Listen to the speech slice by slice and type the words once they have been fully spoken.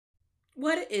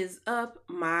What is up,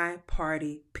 my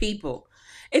party people?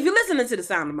 If you're listening to the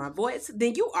sound of my voice,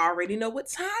 then you already know what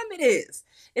time it is.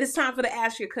 It is time for the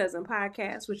Ask Your Cousin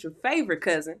podcast with your favorite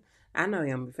cousin. I know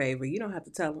I'm your favorite. You don't have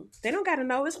to tell them. They don't got to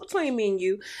know. It's between me and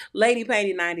you. Lady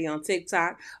Painted 90 on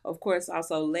TikTok. Of course,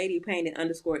 also Lady Painted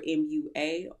 _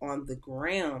 MUA on the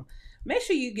gram. Make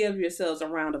sure you give yourselves a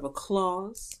round of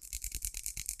applause.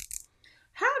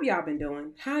 How have y'all been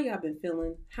doing? How y'all been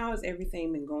feeling? How has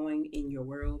everything been going in your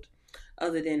world?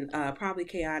 Other than probably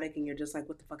chaotic, and you're just like,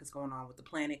 what the fuck is going on with the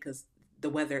planet? Because the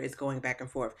weather is going back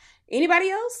and forth. Anybody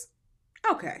else?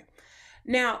 Okay.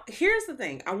 Now, here's the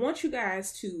thing. I want you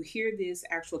guys to hear this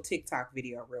actual TikTok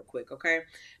video real quick, okay?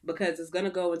 Because it's going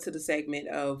to go into the segment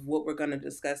of what we're going to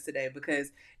discuss today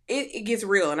because it gets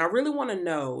real. And I really want to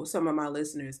know, some of my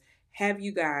listeners, have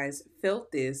you guys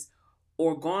felt this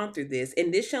or gone through this?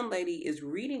 And this young lady is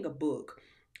reading a book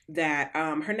that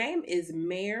her name is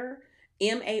Mare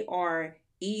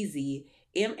Easy.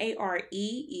 Mareezeyy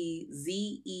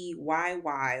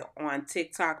on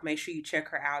TikTok. Make sure you check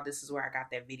her out. This is where I got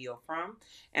that video from.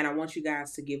 And I want you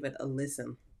guys to give it a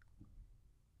listen.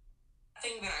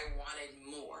 Thing that I wanted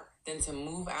more than to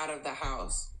move out of the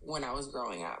house when I was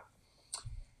growing up.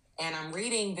 And I'm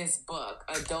reading this book,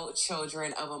 Adult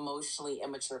Children of Emotionally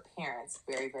Immature Parents.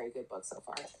 Very, very good book so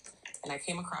far. And I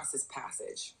came across this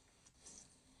passage.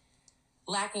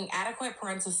 Lacking adequate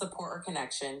parental support or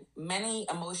connection, many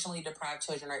emotionally deprived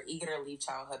children are eager to leave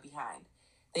childhood behind.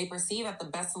 They perceive that the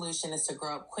best solution is to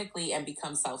grow up quickly and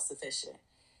become self-sufficient.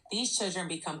 These children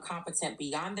become competent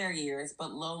beyond their years,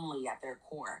 but lonely at their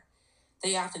core.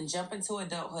 They often jump into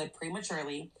adulthood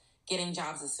prematurely, getting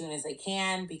jobs as soon as they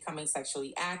can, becoming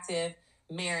sexually active,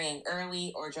 marrying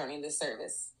early, or joining the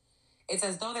service. It's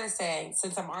as though they're saying,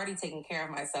 since I'm already taking care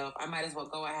of myself, I might as well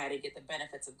go ahead and get the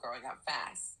benefits of growing up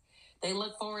fast. They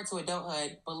look forward to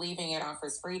adulthood, believing it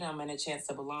offers freedom and a chance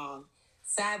to belong.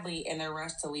 Sadly, in their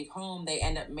rush to leave home, they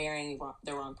end up marrying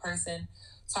the wrong person,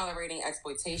 tolerating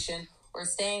exploitation, or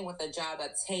staying with a job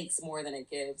that takes more than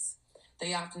it gives.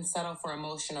 They often settle for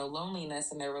emotional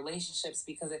loneliness in their relationships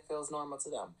because it feels normal to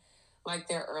them, like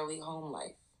their early home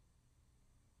life.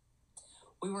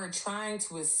 We were trying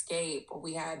to escape what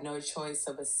we had no choice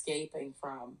of escaping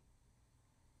from.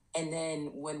 And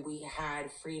then when we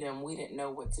had freedom, we didn't know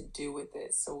what to do with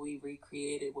it. So we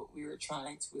recreated what we were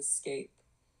trying to escape.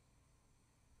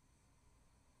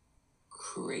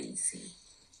 Crazy.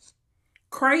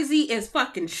 Crazy as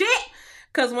fucking shit.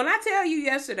 Because when I tell you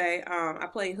yesterday, I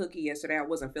played hooky yesterday. I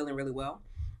wasn't feeling really well.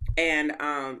 And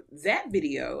that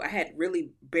video, I had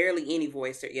really barely any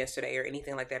voice yesterday or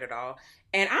anything like that at all.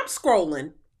 And I'm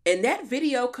scrolling, and that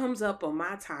video comes up on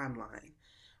my timeline.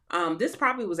 This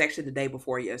probably was actually the day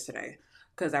before yesterday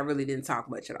because I really didn't talk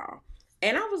much at all.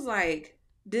 And I was like,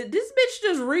 did this bitch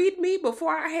just read me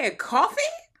before I had coffee?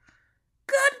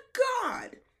 Good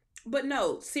God. But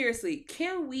no, seriously,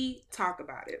 can we talk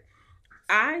about it?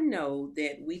 I know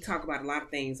that we talk about a lot of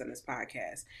things on this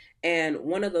podcast. And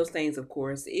one of those things, of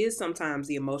course, is sometimes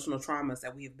the emotional traumas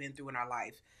that we have been through in our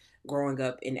life, growing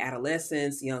up in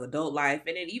adolescence, young adult life,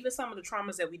 and then even some of the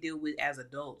traumas that we deal with as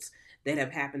adults that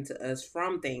have happened to us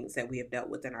from things that we have dealt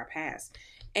with in our past.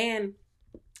 And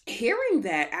hearing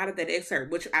that out of that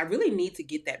excerpt, which I really need to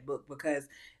get that book because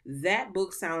that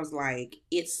book sounds like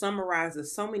it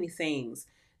summarizes so many things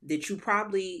that you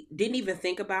probably didn't even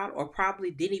think about or probably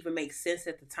didn't even make sense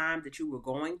at the time that you were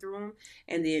going through them.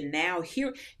 And then now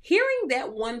hearing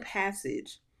that one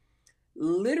passage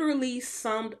literally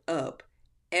summed up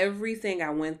everything I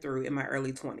went through in my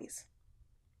early 20s.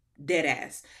 Dead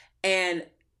ass. And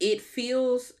it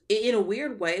feels, in a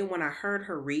weird way, when I heard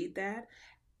her read that,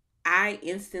 I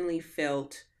instantly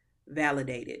felt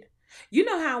validated. You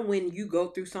know how when you go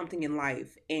through something in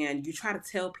life and you try to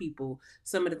tell people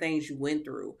some of the things you went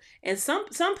through, and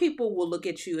some people will look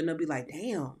at you and they'll be like,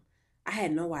 "Damn, I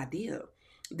had no idea."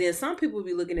 Then some people will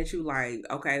be looking at you like,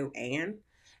 "Okay, and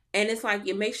it's like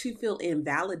it makes you feel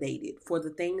invalidated for the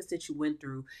things that you went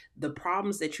through, the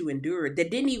problems that you endured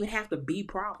that didn't even have to be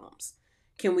problems.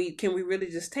 Can we really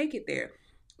just take it there?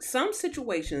 Some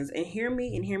situations, and hear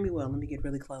me well, let me get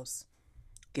really close.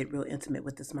 Get real intimate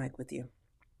with this mic with you.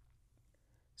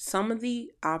 Some of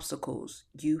the obstacles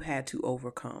you had to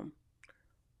overcome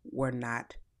were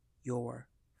not your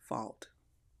fault.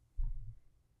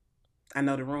 I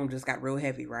know the room just got real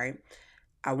heavy, right?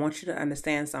 I want you to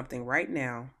understand something right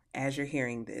now as you're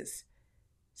hearing this.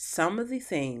 Some of the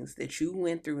things that you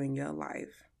went through in your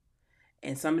life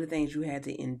and some of the things you had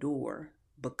to endure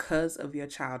because of your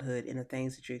childhood and the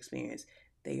things that you experienced,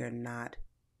 they are not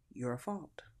your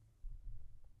fault.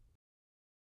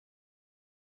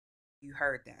 You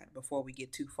heard that before we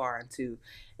get too far into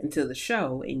the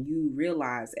show, and you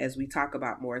realize as we talk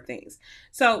about more things.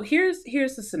 So here's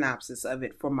the synopsis of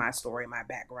it for my story, my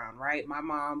background. Right, my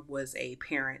mom was a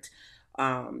parent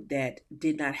that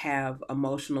did not have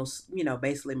emotional,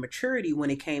 basically maturity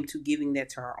when it came to giving that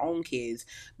to her own kids,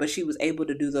 but she was able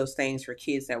to do those things for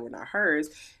kids that were not hers.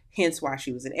 Hence why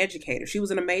she was an educator. She was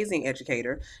an amazing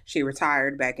educator. She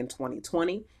retired back in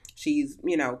 2020. She's,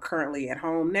 currently at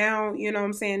home now, what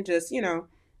I'm saying? Just,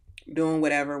 doing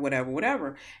whatever, whatever,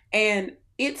 whatever. And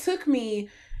whew, it took me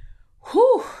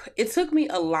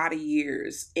a lot of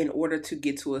years in order to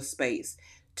get to a space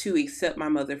to accept my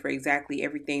mother for exactly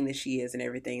everything that she is and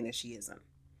everything that she isn't.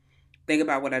 Think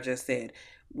about what I just said.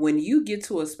 When you get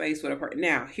to a space with a person,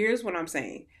 now, here's what I'm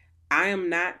saying. I am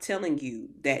not telling you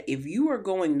that if you are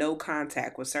going no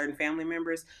contact with certain family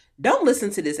members, don't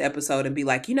listen to this episode and be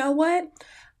like, you know what?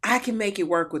 I can make it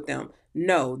work with them.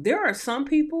 No, there are some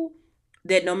people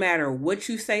that no matter what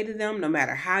you say to them, no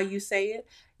matter how you say it,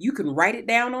 you can write it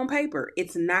down on paper.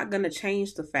 It's not going to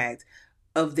change the fact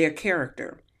of their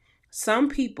character. Some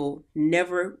people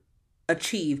never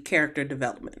achieve character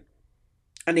development.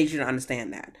 I need you to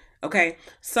understand that. Okay?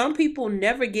 Some people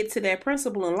never get to that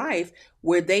principle in life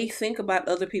where they think about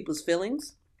other people's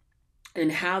feelings and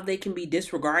how they can be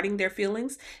disregarding their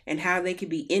feelings and how they can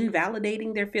be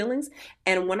invalidating their feelings.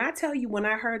 And when I tell you, when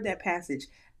I heard that passage,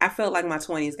 I felt like my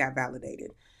 20s got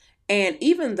validated. And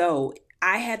even though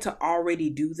I had to already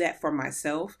do that for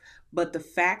myself, but the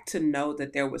fact to know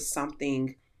that there was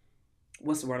something,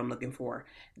 what's the word I'm looking for?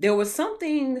 There was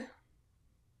something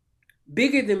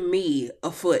bigger than me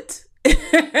afoot,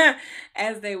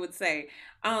 as they would say.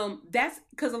 That's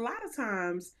because a lot of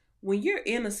times when you're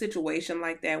in a situation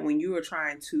like that, when you are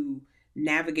trying to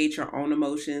navigate your own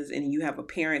emotions and you have a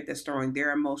parent that's throwing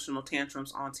their emotional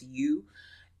tantrums onto you,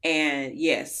 and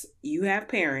yes, you have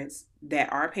parents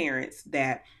that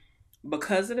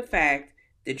because of the fact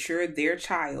that you're their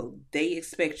child, they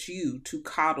expect you to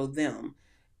coddle them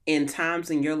in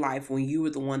times in your life when you were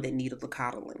the one that needed the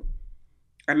coddling.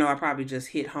 I know I probably just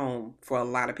hit home for a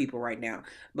lot of people right now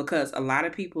because a lot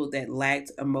of people that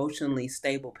lacked emotionally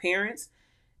stable parents,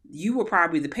 you were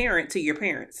probably the parent to your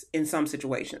parents in some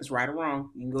situations, right or wrong.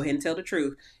 You can go ahead and tell the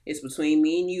truth. It's between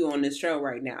me and you on this show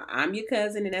right now. I'm your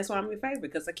cousin, and that's why I'm your favorite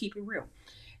because I keep it real.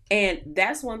 And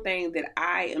that's one thing that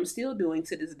I am still doing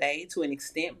to this day to an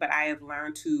extent, but I have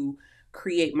learned to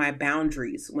create my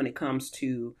boundaries when it comes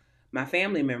to my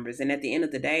family members. And at the end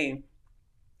of the day,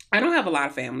 I don't have a lot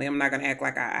of family. I'm not gonna act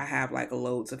like I have like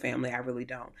loads of family. I really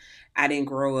don't. I didn't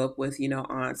grow up with,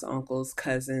 aunts, uncles,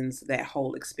 cousins, that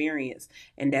whole experience.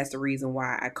 And that's the reason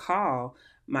why I call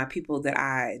my people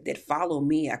that follow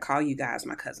me, I call you guys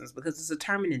my cousins because it's a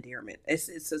term of endearment.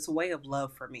 It's a way of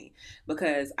love for me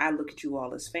because I look at you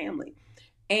all as family.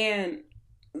 And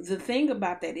the thing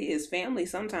about that is family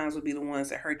sometimes will be the ones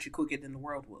that hurt you quicker than the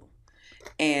world will.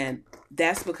 And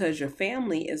that's because your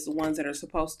family is the ones that are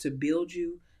supposed to build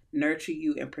you, nurture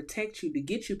you, and protect you to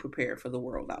get you prepared for the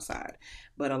world outside.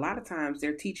 But a lot of times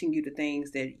they're teaching you the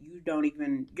things that you're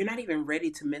not even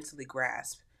ready to mentally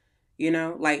grasp.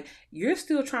 Like you're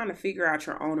still trying to figure out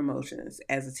your own emotions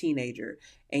as a teenager,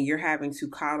 and you're having to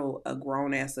coddle a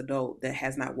grown ass adult that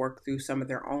has not worked through some of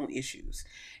their own issues.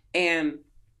 And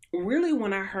really,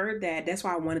 when I heard that, that's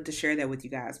why I wanted to share that with you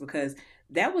guys because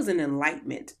that was an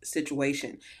enlightenment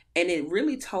situation. And it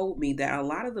really told me that a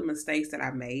lot of the mistakes that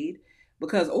I made,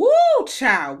 because, oh,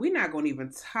 child, we're not going to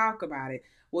even talk about it.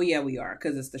 Well, yeah, we are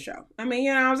because it's the show. I mean,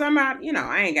 I'm talking about,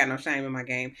 I ain't got no shame in my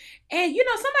game. And,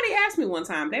 somebody asked me one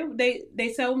time,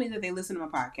 they told me that they listened to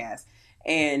my podcast.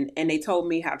 And they told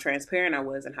me how transparent I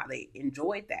was and how they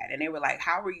enjoyed that. And they were like,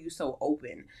 how are you so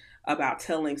open about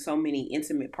telling so many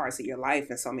intimate parts of your life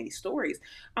and so many stories?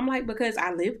 I'm like, because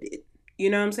I lived it.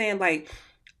 You know what I'm saying? Like,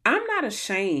 I'm not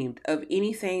ashamed of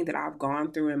anything that I've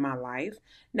gone through in my life.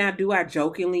 Now, do I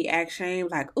jokingly act shame?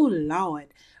 Like, oh,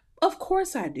 Lord. Of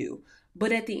course I do.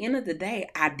 But at the end of the day,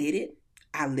 I did it.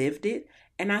 I lived it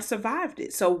and I survived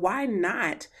it. So why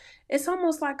not? It's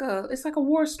almost like it's like a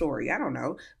war story. I don't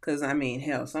know. Cause I mean,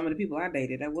 hell, some of the people I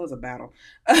dated, that was a battle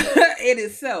in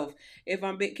itself.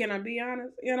 Can I be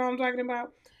honest? You know what I'm talking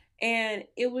about? And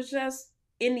it was just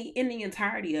in the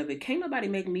entirety of it, can't nobody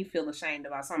make me feel ashamed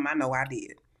about something I know I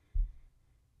did.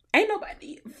 Ain't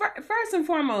nobody. First and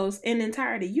foremost, in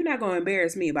entirety, you're not gonna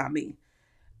embarrass me about me.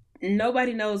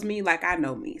 Nobody knows me like I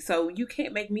know me, so you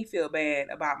can't make me feel bad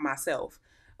about myself,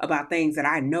 about things that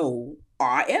I know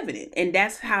are evident, and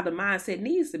that's how the mindset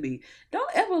needs to be.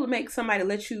 Don't ever make somebody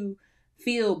let you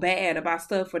feel bad about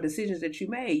stuff or decisions that you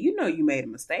made. You know you made a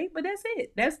mistake, but that's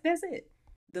it. That's it.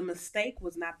 the mistake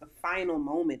was not the final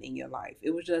moment in your life.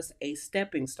 It was just a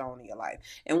stepping stone in your life.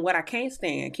 And what I can't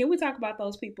stand, can we talk about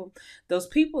those people? Those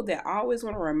people that always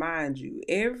want to remind you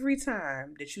every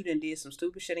time that you done did some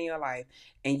stupid shit in your life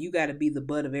and you got to be the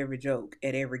butt of every joke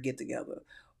at every get together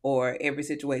or every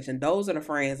situation. Those are the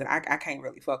friends that I can't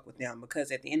really fuck with them,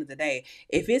 because at the end of the day,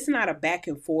 if it's not a back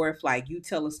and forth, like you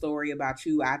tell a story about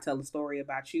you, I tell a story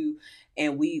about you,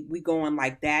 and we going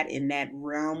like that in that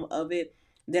realm of it,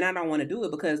 then I don't want to do it,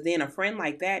 because then a friend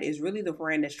like that is really the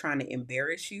friend that's trying to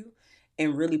embarrass you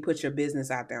and really put your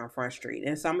business out there on Front Street.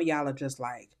 And some of y'all are just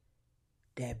like,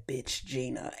 that bitch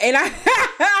Gina. And I,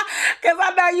 because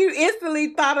I know you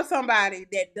instantly thought of somebody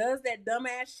that does that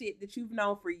dumbass shit that you've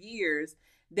known for years,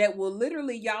 that will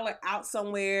literally, y'all are out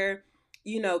somewhere,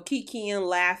 kikiing,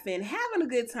 laughing, having a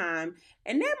good time.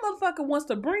 And that motherfucker wants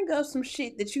to bring up some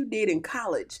shit that you did in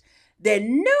college that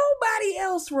nobody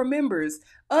else remembers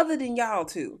other than y'all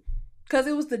two. Because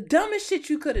it was the dumbest shit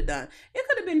you could have done. It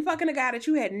could have been fucking a guy that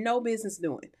you had no business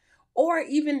doing, or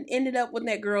even ended up with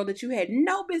that girl that you had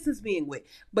no business being with.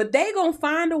 But they gonna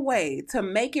find a way to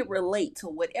make it relate to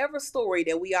whatever story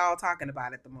that we all talking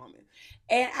about at the moment.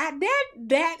 And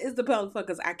that is the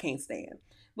motherfuckers I can't stand.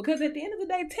 Because at the end of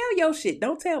the day, tell your shit.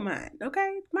 Don't tell mine.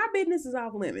 Okay? My business is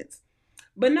off limits.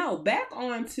 But no, back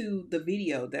on to the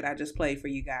video that I just played for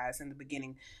you guys in the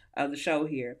beginning of the show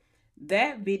here.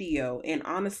 That video, and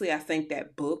honestly, I think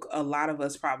that book, a lot of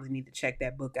us probably need to check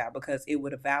that book out, because it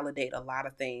would validate a lot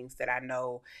of things that I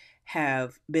know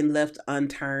have been left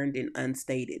unturned and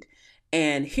unstated.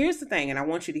 And here's the thing, and I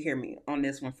want you to hear me on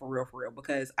this one for real,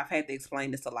 because I've had to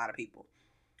explain this to a lot of people.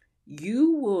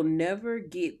 You will never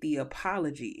get the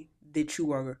apology that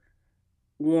you are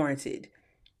warranted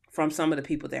from some of the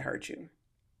people that hurt you.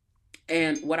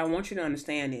 And what I want you to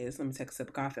understand is, let me take a sip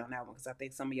of coffee on that one, because I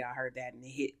think some of y'all heard that and it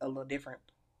hit a little different.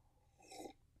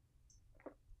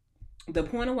 The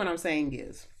point of what I'm saying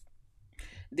is,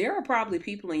 there are probably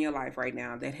people in your life right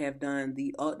now that have done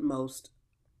the utmost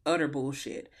utter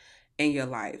bullshit in your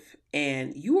life,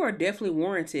 and you are definitely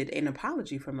warranted an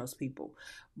apology from those people.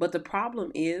 But the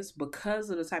problem is, because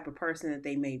of the type of person that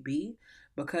they may be,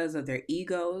 because of their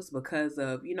egos, because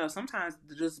of, sometimes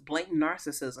just blatant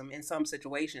narcissism in some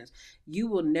situations, you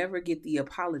will never get the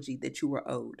apology that you were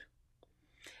owed.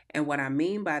 And what I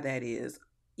mean by that is,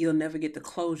 you'll never get the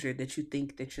closure that you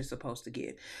think that you're supposed to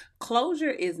get.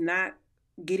 Closure is not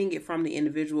getting it from the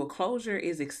individual. Closure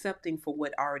is accepting for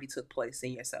what already took place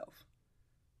in yourself.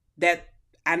 That,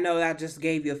 I know I just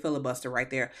gave you a filibuster right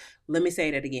there. Let me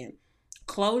say that again.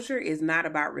 Closure is not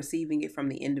about receiving it from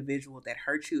the individual that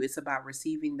hurt you. It's about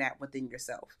receiving that within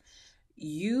yourself.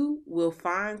 You will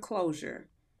find closure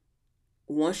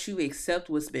once you accept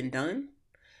what's been done,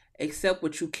 accept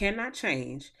what you cannot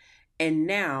change, and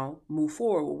now move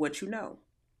forward with what you know.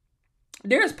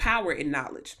 There's power in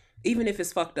knowledge, even if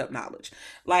it's fucked up knowledge.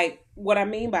 Like, what I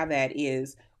mean by that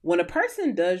is, when a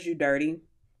person does you dirty,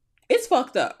 it's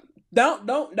fucked up.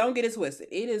 Don't get it twisted.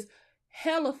 It is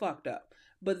hella fucked up.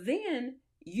 But then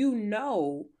you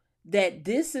know that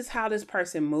this is how this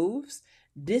person moves.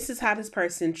 This is how this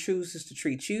person chooses to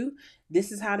treat you.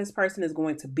 This is how this person is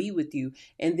going to be with you.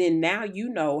 And then now you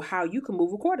know how you can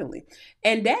move accordingly.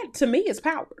 And that, to me, is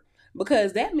power.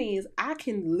 Because that means I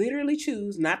can literally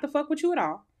choose not to fuck with you at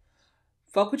all,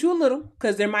 fuck with you a little,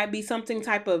 because there might be something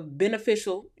type of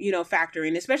beneficial, factor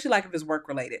in, especially like if it's work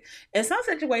related. In some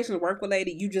situations, work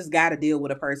related, you just got to deal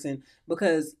with a person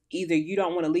because either you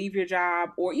don't want to leave your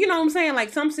job, or, you know what I'm saying?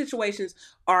 Like, some situations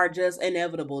are just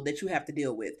inevitable that you have to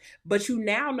deal with. But you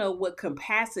now know what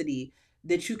capacity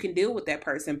that you can deal with that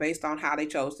person based on how they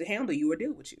chose to handle you or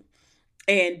deal with you.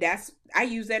 And I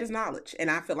use that as knowledge. And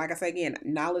I feel like, I say again,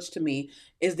 knowledge to me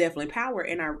is definitely power.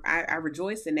 And I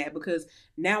rejoice in that, because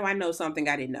now I know something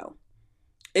I didn't know.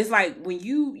 It's like when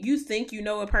you think you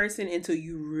know a person until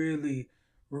you really,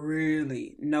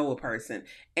 really know a person.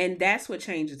 And that's what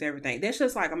changes everything. That's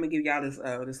just like, I'm gonna give y'all this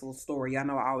little story. Y'all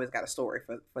know I always got a story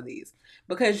for these.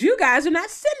 Because you guys are not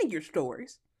sending your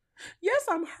stories. Yes,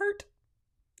 I'm hurt.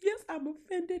 Yes, I'm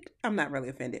offended. I'm not really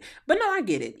offended. But no, I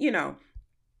get it.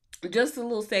 Just a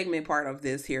little segment part of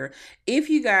this here. If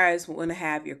you guys want to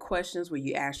have your questions where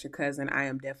you ask your cousin, I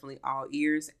am definitely all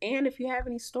ears. And if you have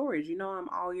any stories, I'm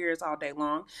all ears all day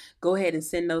long. Go ahead and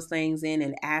send those things in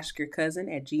and ask your cousin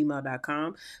at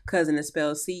gmail.com. Cousin is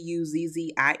spelled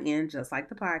Cuzzin, just like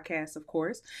the podcast, of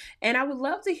course. And I would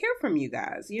love to hear from you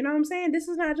guys. You know what I'm saying? This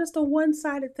is not just a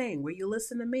one-sided thing where you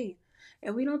listen to me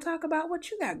and we don't talk about what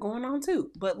you got going on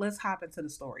too. But let's hop into the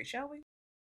story, shall we?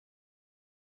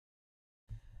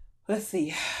 Let's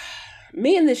see.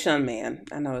 Me and this young man,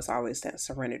 I know it's always that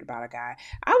surrendered about a guy.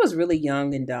 I was really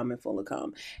young and dumb and full of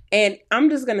cum. And I'm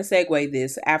just going to segue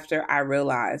this after I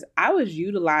realized I was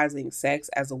utilizing sex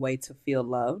as a way to feel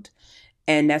loved.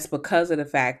 And that's because of the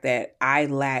fact that I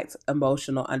lacked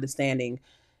emotional understanding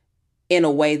in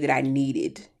a way that I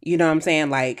needed. You know what I'm saying?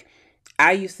 Like,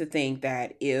 I used to think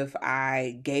that if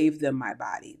I gave them my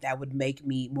body, that would make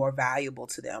me more valuable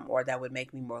to them or that would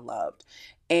make me more loved.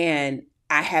 And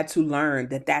I had to learn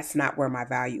that that's not where my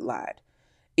value lied.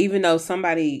 Even though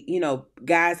somebody,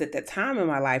 guys at that time in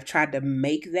my life tried to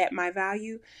make that my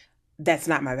value, that's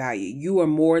not my value. You are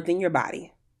more than your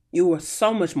body. You are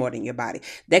so much more than your body.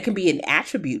 That can be an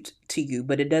attribute to you,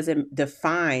 but it doesn't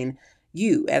define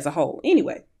you as a whole.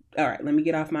 Anyway, all right, let me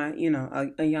get off my,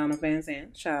 Ayana Van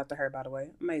Zandt. Shout out to her, by the way.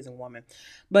 Amazing woman.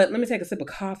 But let me take a sip of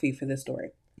coffee for this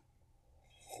story.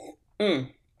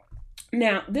 Mm.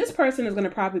 Now, this person is going to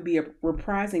probably be a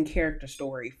reprising character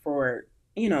story for,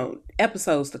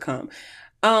 episodes to come.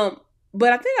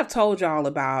 But I think I've told y'all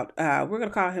about, we're going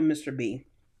to call him Mr. B.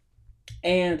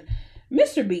 And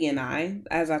Mr. B and I,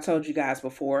 as I told you guys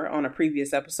before on a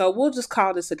previous episode, we'll just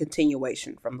call this a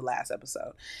continuation from the last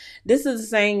episode. This is the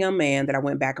same young man that I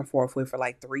went back and forth with for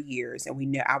like 3 years,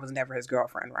 and I was never his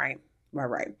girlfriend, right?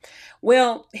 Right.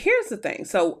 Well, here's the thing.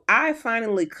 So I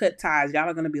finally cut ties. Y'all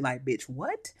are going to be like, bitch,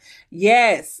 what?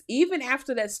 Yes. Even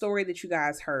after that story that you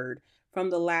guys heard from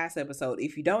the last episode.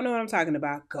 If you don't know what I'm talking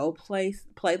about, go play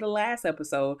the last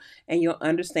episode and you'll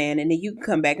understand. And then you can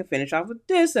come back and finish off with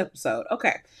this episode.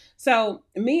 Okay. So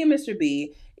me and Mr.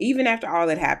 B, even after all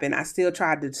that happened, I still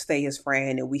tried to stay his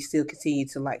friend and we still continue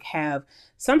to like have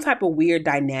some type of weird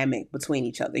dynamic between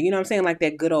each other. You know what I'm saying? Like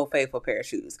that good old faithful pair of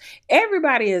shoes.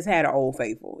 Everybody has had an old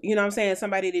faithful. You know what I'm saying?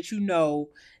 Somebody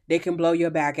that they can blow your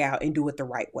back out and do it the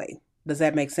right way. Does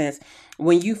that make sense?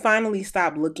 When you finally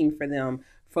stop looking for them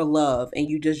for love and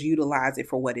you just utilize it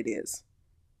for what it is.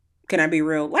 Can I be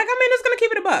real? Like, I mean, it's going to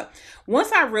keep it a buck. Once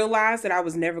I realized that I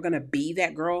was never going to be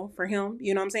that girl for him,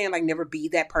 you know what I'm saying? Like, never be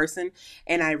that person.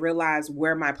 And I realized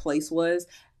where my place was,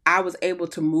 I was able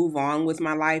to move on with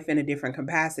my life in a different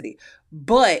capacity.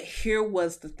 But here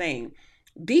was the thing.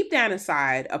 Deep down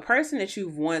inside, a person that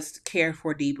you've once cared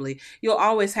for deeply, you'll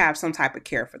always have some type of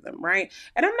care for them, right?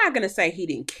 And I'm not going to say he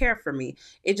didn't care for me.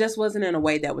 It just wasn't in a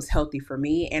way that was healthy for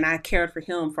me, and I cared for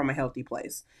him from a healthy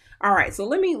place. All right, so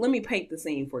let me paint the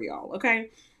scene for y'all,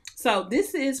 okay? So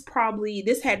this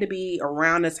had to be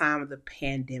around the time of the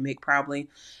pandemic probably.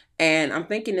 And I'm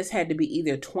thinking this had to be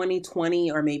either 2020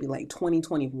 or maybe like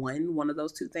 2021, one of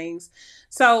those two things.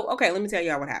 So, okay, let me tell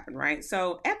y'all what happened, right?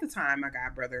 So at the time, my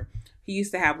god brother, he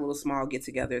used to have little small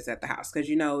get-togethers at the house because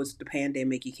it's the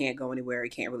pandemic. You can't go anywhere.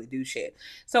 You can't really do shit.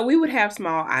 So we would have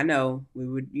small. I know we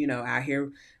would, out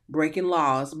here breaking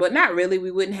laws, but not really.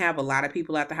 We wouldn't have a lot of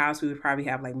people at the house. We would probably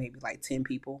have maybe 10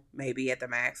 people, maybe at the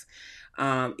max,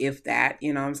 if that.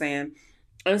 You know what I'm saying?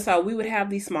 And so we would have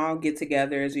these small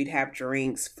get-togethers. We'd have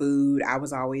drinks, food. I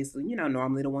was always,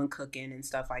 normally the one cooking and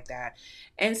stuff like that.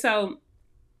 And so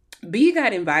B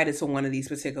got invited to one of these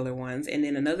particular ones, and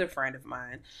then another friend of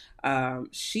mine,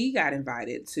 she got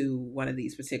invited to one of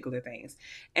these particular things.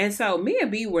 And so me and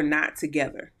B were not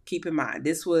together. Keep in mind,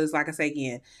 this was, like I say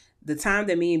again, the time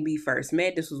that me and B first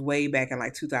met. This was way back in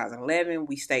 2011.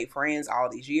 We stayed friends all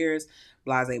these years,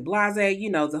 blase, blase,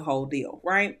 the whole deal,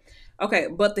 right? Okay,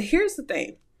 but here's the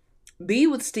thing. B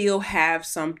would still have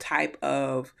some type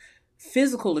of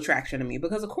physical attraction to me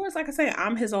because, of course, like I say,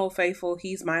 I'm his old faithful.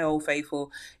 He's my old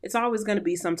faithful. It's always going to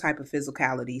be some type of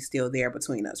physicality still there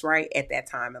between us, right? At that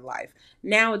time in life.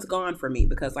 Now it's gone for me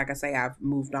because, like I say, I've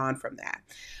moved on from that.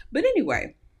 But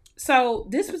anyway, so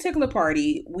this particular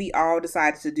party, we all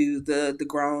decided to do the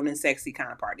grown and sexy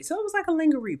kind of party. So it was like a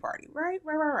lingerie party, right?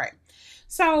 Right.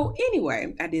 So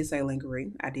anyway, I did say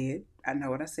lingerie. I did. I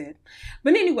know what I said.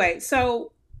 But anyway,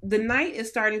 so the night is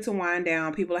starting to wind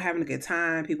down. People are having a good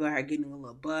time. People are getting a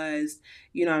little buzzed.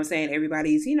 You know what I'm saying?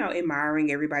 Everybody's,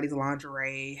 admiring everybody's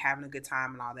lingerie, having a good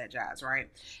time and all that jazz,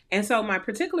 right? And so my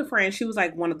particular friend, she was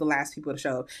like one of the last people to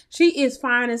show up. She is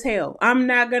fine as hell. I'm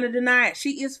not going to deny it.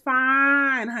 She is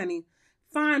fine, honey.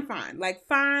 Fine. Like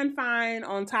fine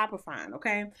on top of fine,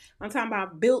 okay? I'm talking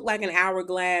about built like an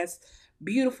hourglass,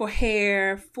 beautiful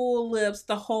hair, full lips,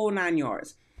 the whole 9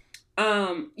 yards.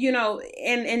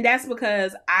 And that's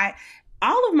because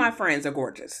all of my friends are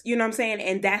gorgeous, you know what I'm saying?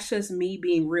 And that's just me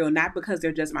being real, not because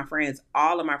they're just my friends.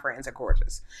 All of my friends are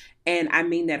gorgeous. And I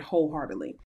mean that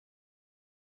wholeheartedly.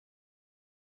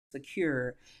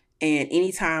 Secure And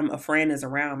anytime a friend is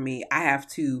around me, I have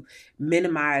to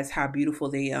minimize how beautiful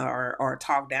they are or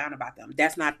talk down about them.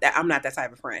 That's not that I'm not that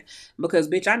type of friend because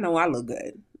bitch, I know I look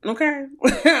good. Okay.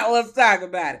 Let's talk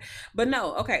about it. But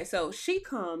no, okay, so she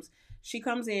comes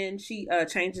in, she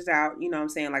changes out, you know what I'm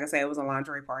saying? Like I said, it was a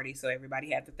lingerie party, so everybody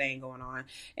had the thing going on.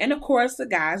 And of course the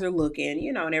guys are looking,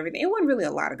 you know, and everything. It wasn't really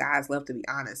a lot of guys left, to be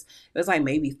honest. It was like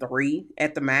maybe three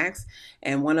at the max.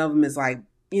 And one of them is like,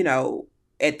 you know,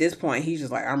 at this point, he's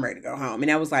just like, I'm ready to go home. And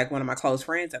that was like one of my close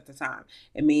friends at the time.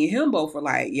 And me and him both were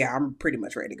like, yeah, I'm pretty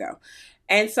much ready to go.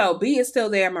 And so B is still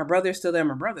there. My brother's still there.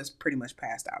 My brother's pretty much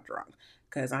passed out drunk.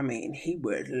 Because, I mean, he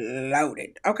was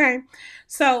loaded. Okay.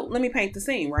 So let me paint the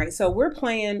scene, right? So we're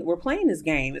playing this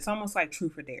game. It's almost like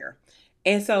truth or dare.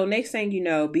 And so next thing you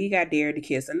know, B got dared to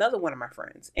kiss another one of my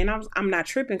friends. And I'm not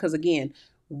tripping because again,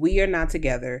 we are not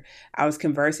together. I was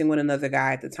conversing with another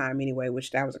guy at the time anyway,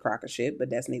 which that was a crock of shit, but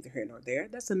that's neither here nor there.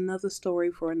 That's another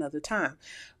story for another time.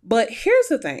 But here's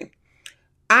the thing.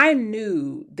 I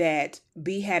knew that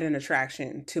B had an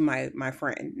attraction to my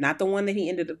friend, not the one that he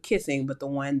ended up kissing, but the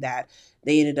one that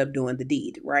they ended up doing the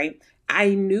deed, right? I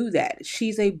knew that.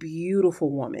 She's a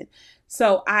beautiful woman.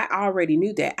 So I already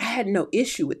knew that. I had no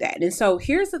issue with that. And so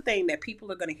here's the thing that people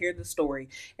are going to hear the story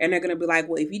and they're going to be like,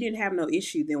 well, if you didn't have no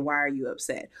issue, then why are you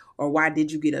upset? Or why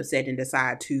did you get upset and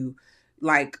decide to,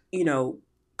 like, you know,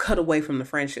 cut away from the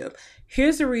friendship?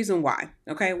 Here's the reason why.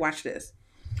 Okay, watch this.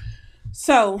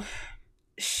 So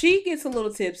she gets a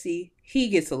little tipsy, he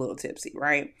gets a little tipsy,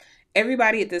 right?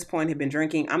 Everybody at this point had been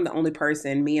drinking. I'm the only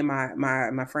person, me and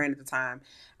my friend at the time,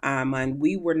 and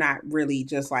we were not really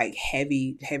just like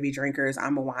heavy drinkers.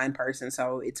 I'm a wine person,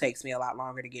 so it takes me a lot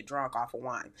longer to get drunk off of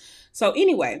wine. So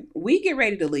anyway, we get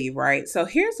ready to leave, right? So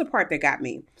here's the part that got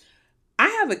me. I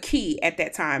have a key at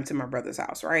that time to my brother's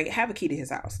house, right? I have a key to his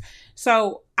house.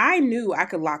 So I knew I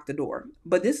could lock the door.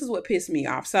 But this is what pissed me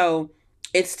off. So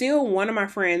it's still one of my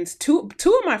friends, two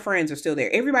of my friends are still there.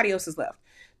 Everybody else is left.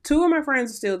 Two of my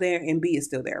friends are still there and B is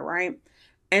still there, right?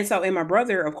 And so, and my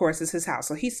brother, of course, is his house,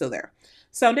 so he's still there.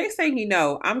 So next thing you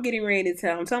know, I'm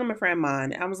telling my friend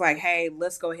mine, I was like, hey,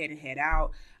 let's go ahead and head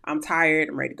out. I'm tired.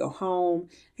 I'm ready to go home.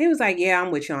 He was like, yeah,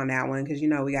 I'm with you on that one because, you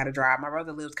know, we got to drive. My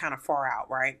brother lives kind of far out,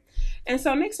 right? And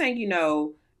so next thing you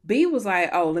know, B was like,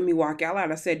 oh, let me walk y'all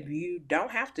out. I said, you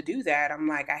don't have to do that. I'm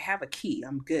like, I have a key.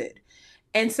 I'm good.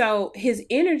 And so his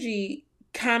energy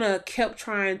kind of kept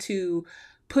trying to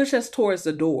push us towards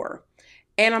the door.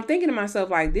 And I'm thinking to myself,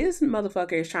 like, this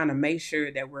motherfucker is trying to make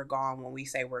sure that we're gone when we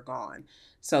say we're gone.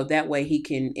 So that way he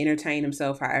can entertain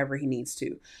himself however he needs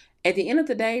to. At the end of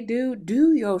the day, dude,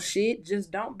 do your shit. Just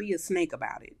don't be a snake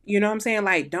about it. You know what I'm saying?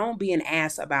 Like, don't be an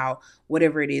ass about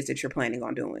whatever it is that you're planning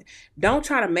on doing. Don't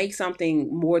try to make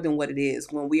something more than what it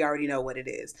is when we already know what it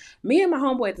is. Me and my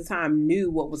homeboy at the time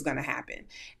knew what was going to happen.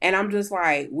 And I'm just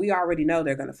like, we already know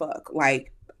they're going to fuck.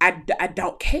 Like, I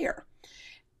don't care.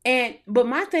 And but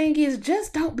my thing is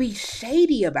just don't be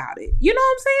shady about it. You know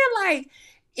what I'm saying? Like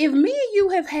if me and you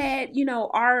have had, you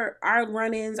know, our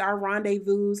run-ins, our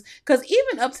rendezvous, because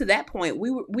even up to that point,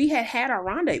 we had our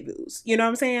rendezvous. You know what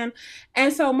I'm saying?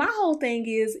 And so my whole thing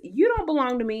is, you don't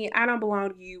belong to me, I don't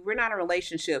belong to you. We're not a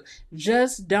relationship.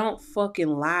 Just don't fucking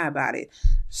lie about it.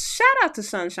 Shout out to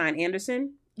Sunshine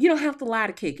Anderson. You don't have to lie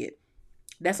to kick it.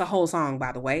 That's a whole song,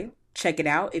 by the way. Check it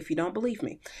out if you don't believe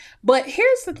me. But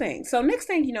here's the thing. So next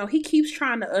thing you know, he keeps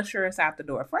trying to usher us out the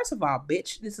door. First of all,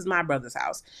 bitch, this is my brother's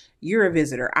house. You're a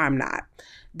visitor. I'm not.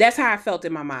 That's how I felt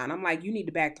in my mind. I'm like, you need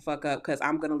to back the fuck up because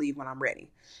I'm going to leave when I'm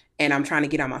ready. And I'm trying to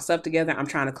get all my stuff together. I'm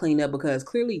trying to clean up because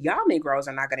clearly y'all Negroes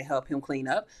are not going to help him clean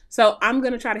up. So I'm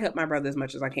going to try to help my brother as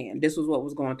much as I can. This was what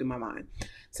was going through my mind.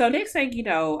 So next thing you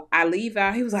know, I leave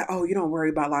out. He was like, oh, you don't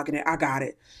worry about locking it. I got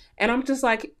it. And I'm just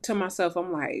like to myself,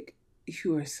 I'm like,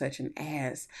 you are such an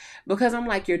ass because I'm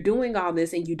like, you're doing all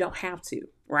this and you don't have to,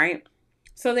 right?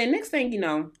 So then next thing you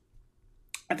know,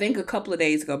 I think a couple of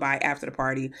days go by after the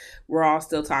party. We're all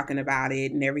still talking about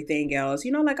it and everything else.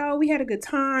 You know, like, oh, we had a good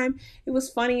time. It was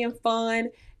funny and fun.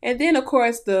 And then, of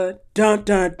course, the dun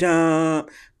dun dun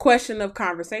question of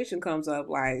conversation comes up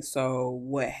like, so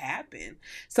what happened?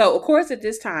 So, of course, at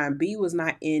this time, B was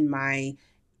not in my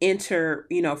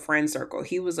friend circle.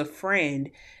 He was a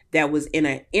friend that was in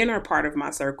an inner part of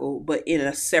my circle, but in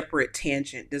a separate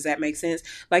tangent. Does that make sense?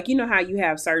 Like, you know how you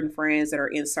have certain friends that are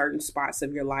in certain spots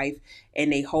of your life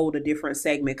and they hold a different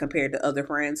segment compared to other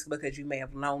friends because you may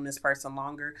have known this person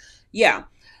longer? Yeah.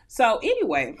 So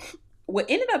anyway, what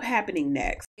ended up happening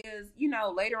next is,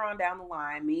 later on down the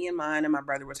line, me and mine and my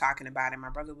brother were talking about it.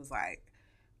 My brother was like,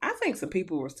 I think some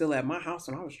people were still at my house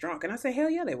when I was drunk. And I said, hell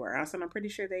yeah, they were. I said, I'm pretty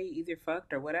sure they either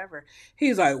fucked or whatever. He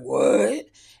was like, what?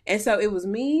 And so it was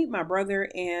me, my brother,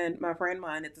 and my friend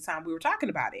mine at the time. We were talking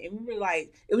about it. And we were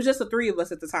like, it was just the three of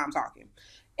us at the time talking.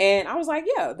 And I was like,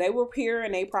 yeah, they were here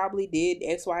and they probably did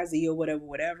XYZ or whatever,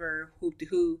 whatever, hoop de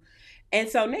who. And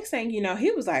so next thing you know,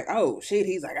 he was like, oh shit.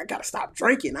 He's like, I gotta stop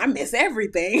drinking. I miss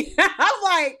everything. I'm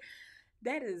like,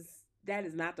 that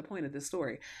is not the point of the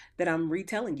story, that I'm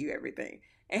retelling you everything.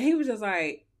 And he was just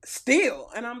like, still.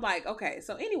 And I'm like, okay.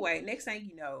 So anyway, next thing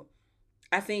you know,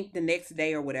 I think the next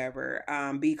day or whatever,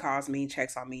 B calls me,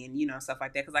 checks on me, and stuff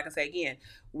like that. Because like I say again,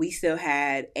 we still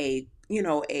had a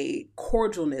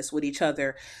cordialness with each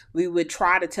other. We would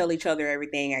try to tell each other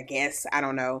everything. I guess I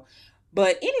don't know,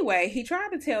 but anyway, he tried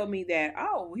to tell me that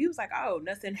he was like,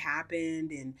 nothing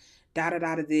happened and da da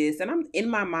da da this, and I'm in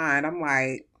my mind, I'm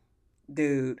like,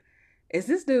 dude, is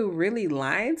this dude really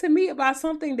lying to me about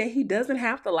something that he doesn't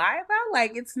have to lie about?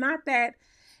 Like, it's not that.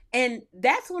 And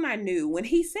that's when I knew, when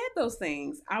he said those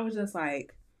things, I was just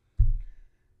like,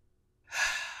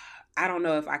 I don't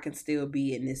know if I can still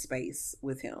be in this space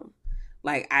with him.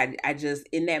 Like, I just,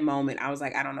 in that moment, I was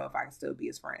like, I don't know if I can still be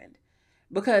his friend.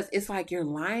 Because it's like you're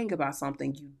lying about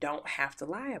something you don't have to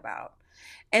lie about.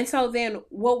 And so then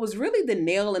what was really the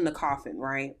nail in the coffin,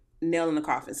 right? Nail in the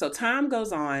coffin. So time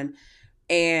goes on.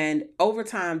 And over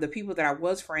time, the people that I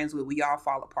was friends with, we all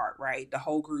fall apart, right? The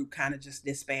whole group kind of just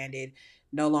disbanded,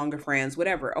 no longer friends,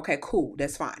 whatever. Okay, cool.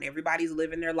 That's fine. Everybody's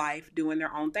living their life, doing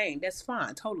their own thing. That's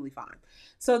fine. Totally fine.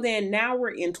 So then now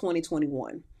we're in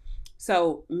 2021.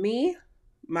 So me,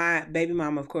 my baby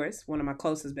mama, of course, one of my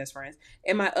closest best friends,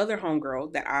 and my other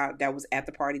homegirl that was at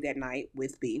the party that night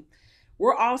with B,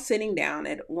 we're all sitting down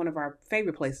at one of our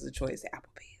favorite places of choice,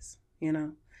 Applebee's,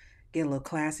 get a little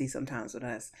classy sometimes with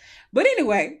us. But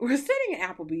anyway, we're sitting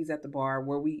at Applebee's at the bar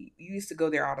where we used to go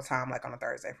there all the time, like on a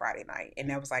Thursday, Friday night. And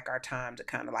that was like our time to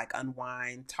kind of like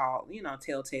unwind, talk,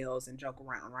 tell tales and joke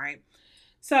around, right?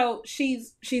 So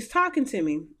she's talking to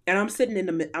me and I'm sitting in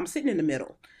the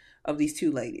middle of these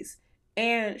two ladies.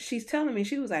 And she's telling me,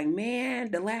 she was like,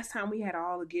 man, the last time we had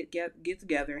all get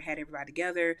together and had everybody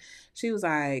together, she was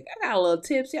like, I got a little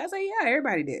tipsy. I was like, yeah,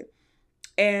 everybody did.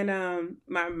 And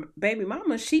my baby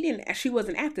mama, she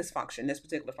wasn't at this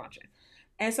particular function.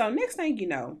 And so next thing you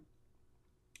know,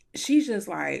 she's just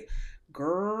like,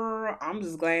 girl, I'm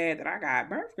just glad that I got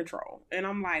birth control. And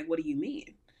I'm like, what do you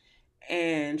mean?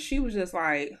 And she was just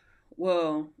like,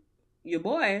 well, your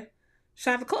boy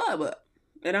shot the club up.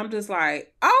 And I'm just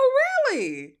like, oh,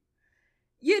 really?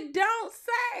 You don't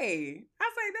say. I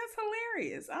was like, that's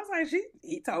hilarious. I was like,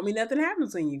 he told me nothing happened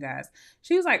between you guys.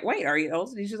 She was like, wait, are you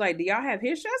old? She's like, do y'all have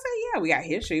history? I said, yeah, we got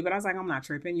history. But I was like, I'm not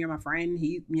tripping. You're my friend.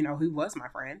 He was my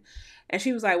friend. And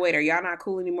she was like, wait, are y'all not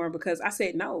cool anymore? Because I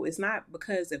said, no, it's not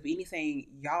because of anything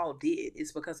y'all did.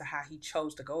 It's because of how he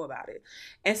chose to go about it.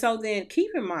 And so then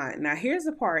keep in mind, now here's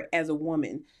the part as a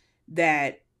woman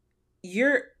that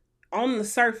you're on the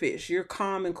surface, you're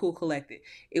calm and cool, collected.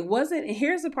 It wasn't, and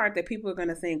here's the part that people are going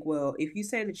to think, well, if you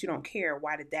say that you don't care,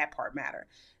 why did that part matter?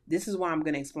 This is why I'm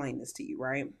going to explain this to you,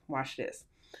 right? Watch this.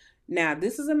 Now,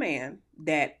 this is a man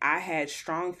that I had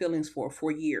strong feelings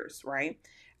for years, right?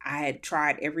 I had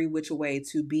tried every which way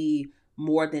to be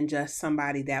more than just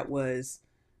somebody that was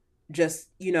just,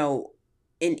 an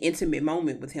intimate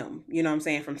moment with him. You know what I'm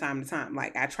saying? From time to time.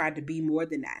 Like, I tried to be more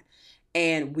than that.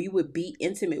 And we would be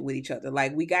intimate with each other.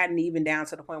 Like, we gotten even down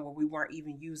to the point where we weren't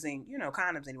even using,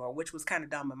 condoms anymore, which was kind of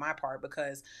dumb on my part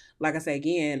because, like I say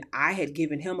again, I had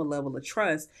given him a level of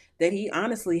trust that he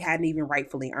honestly hadn't even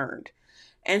rightfully earned.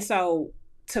 And so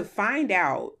to find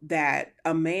out that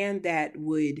a man that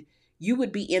you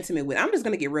would be intimate with, I'm just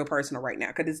going to get real personal right now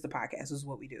because this is the podcast. This is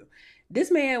what we do.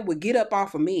 This man would get up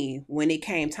off of me when it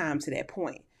came time to that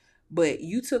point. But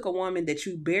you took a woman that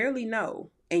you barely know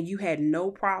and you had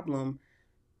no problem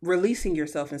releasing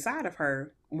yourself inside of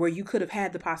her, where you could have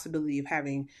had the possibility of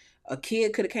having a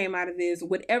kid could have came out of this,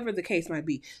 whatever the case might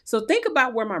be. So think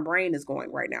about where my brain is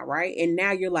going right now, right? And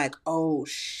now you're like, oh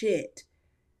shit.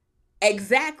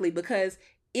 Exactly, because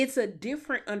it's a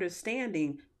different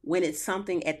understanding when it's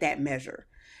something at that measure.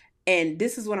 And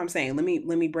this is what I'm saying. Let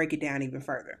me break it down even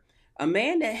further. A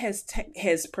man that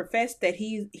has professed that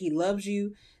he loves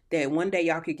you, that one day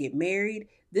y'all could get married.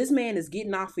 This man is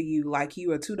getting off of you like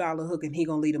you a $2 hook and he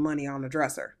gonna leave the money on the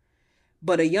dresser.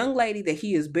 But a young lady that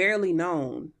he has barely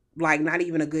known, like not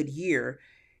even a good year,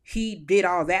 he did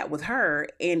all that with her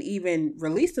and even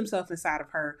released himself inside of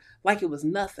her like it was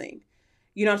nothing.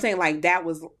 You know what I'm saying? Like that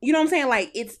was, you know what I'm saying?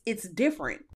 Like it's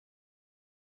different.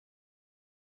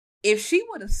 If she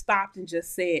would have stopped and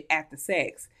just said after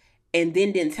sex and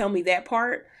then didn't tell me that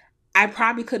part, I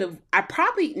probably could have, I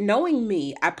probably, knowing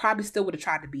me, I probably still would have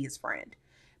tried to be his friend,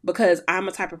 because I'm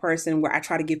a type of person where I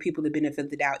try to give people the benefit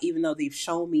of the doubt, even though they've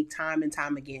shown me time and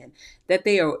time again that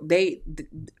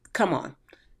come on,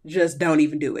 just don't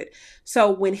even do it. So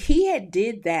when he had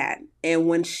did that, and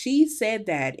when she said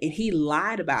that and he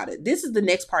lied about it, this is the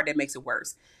next part that makes it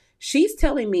worse. She's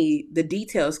telling me the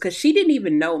details because she didn't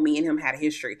even know me and him had a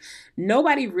history.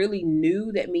 Nobody really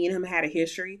knew that me and him had a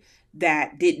history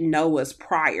that didn't know us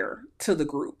prior to the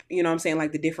group. You know what I'm saying?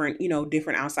 Like the different,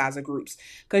 different outsides of groups.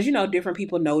 Because, different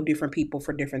people know different people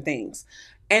for different things.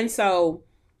 And so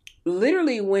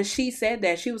literally when she said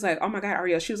that, she was like, "Oh my God,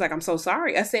 Ariel." She was like, "I'm so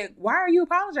sorry." I said, "Why are you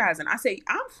apologizing?" I said,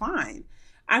 "I'm fine."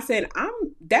 I said, I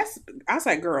was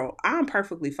like, "Girl, I'm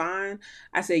perfectly fine."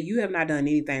 I said, "You have not done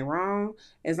anything wrong.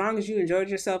 As long as you enjoyed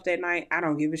yourself that night, I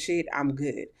don't give a shit. I'm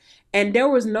good." And there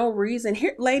was no reason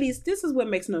here, ladies, this is what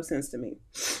makes no sense to me.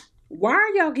 Why are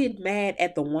y'all getting mad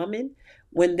at the woman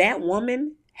when that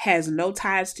woman has no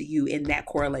ties to you in that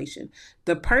correlation?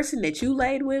 The person that you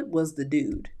laid with was the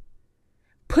dude.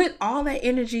 Put all that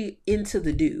energy into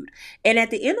the dude. And at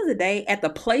the end of the day, at the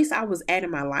place I was at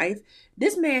in my life,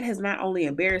 this man has not only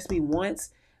embarrassed me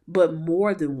once, but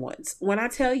more than once. When I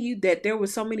tell you that there were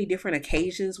so many different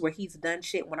occasions where he's done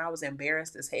shit when I was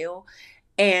embarrassed as hell.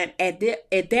 And at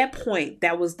that point,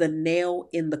 that was the nail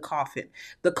in the coffin.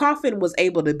 The coffin was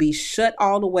able to be shut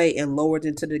all the way and lowered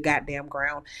into the goddamn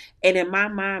ground. And in my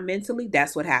mind, mentally,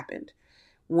 that's what happened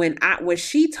when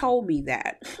she told me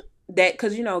that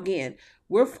because again,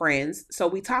 we're friends, so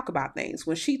we talk about things.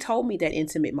 When she told me that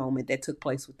intimate moment that took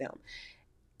place with them,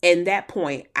 and that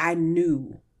point, I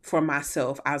knew for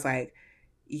myself. I was like,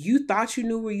 "You thought you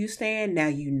knew where you stand. Now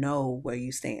you know where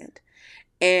you stand."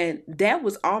 And that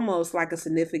was almost like a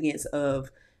significance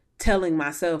of telling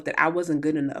myself that I wasn't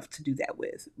good enough to do that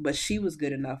with, but she was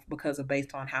good enough because of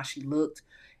based on how she looked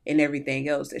and everything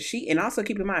else. And also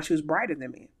keep in mind, she was brighter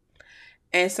than me.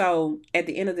 And so at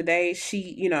the end of the day,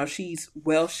 she's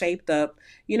well shaped up.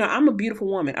 I'm a beautiful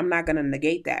woman. I'm not going to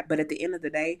negate that. But at the end of the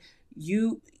day,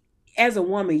 you, as a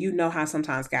woman, you know how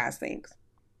sometimes guys think.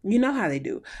 You know how they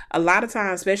do. A lot of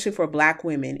times, especially for black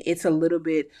women, it's a little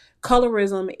bit,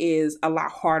 colorism is a lot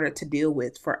harder to deal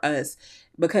with for us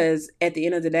because at the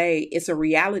end of the day, it's a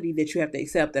reality that you have to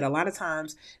accept that a lot of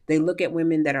times they look at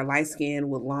women that are light skinned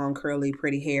with long, curly,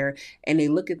 pretty hair, and they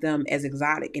look at them as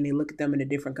exotic and they look at them in a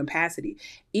different capacity,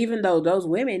 even though those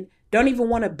women don't even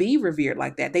want to be revered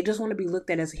like that. They just want to be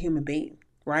looked at as a human being,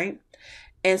 right?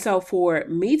 And so for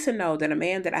me to know that a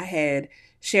man that I had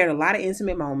shared a lot of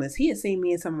intimate moments, he had seen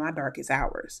me in some of my darkest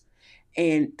hours.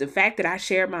 And the fact that I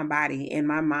shared my body and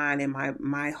my mind and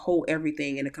my whole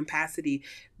everything in a capacity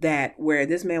that where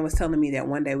this man was telling me that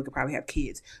one day we could probably have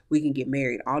kids, we can get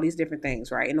married, all these different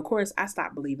things, right? And of course, I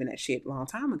stopped believing that shit a long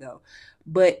time ago.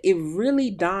 But it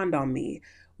really dawned on me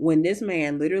when this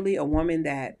man, literally a woman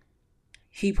that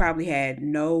he probably had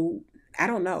no, I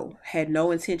don't know, had no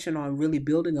intention on really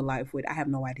building a life with, I have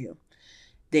no idea.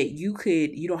 That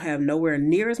you don't have nowhere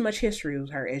near as much history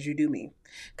with her as you do me.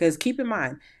 Because keep in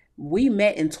mind, we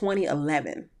met in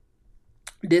 2011.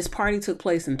 This party took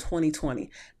place in 2020.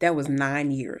 That was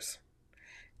 9 years.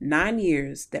 9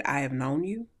 years that I have known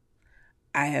you.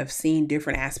 I have seen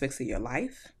different aspects of your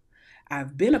life.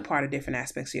 I've been a part of different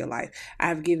aspects of your life. I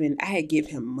had given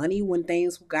him money when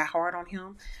things got hard on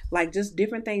him, like just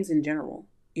different things in general.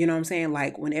 You know what I'm saying?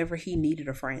 Like whenever he needed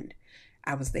a friend,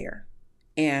 I was there.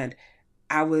 And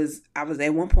I was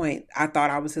at one point I thought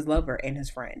I was his lover and his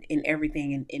friend and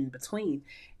everything in between.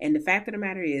 And the fact of the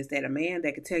matter is that a man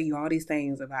that could tell you all these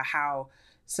things about how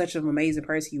such an amazing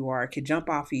person you are could jump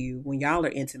off of you when y'all are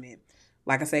intimate.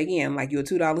 Like I say again, like you're a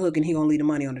 $2 hook and he gonna leave the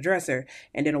money on the dresser.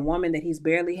 And then a woman that he's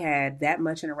barely had that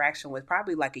much interaction with,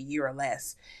 probably like a year or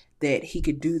less, that he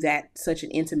could do that such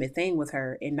an intimate thing with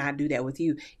her and not do that with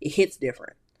you. It hits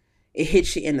different. It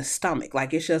hits you in the stomach.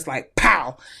 Like it's just like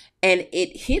pow. And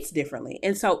it hits differently.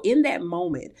 And so in that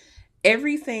moment,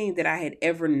 everything that I had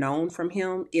ever known from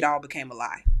him, it all became a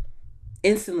lie.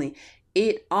 Instantly,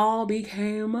 it all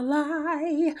became a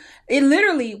lie. It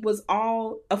literally was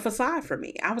all a facade for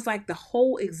me. I was like, the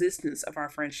whole existence of our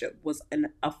friendship was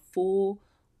a full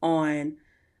on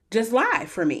just lie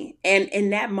for me. And in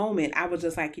that moment, I was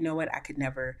just like, you know what? I could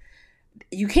never,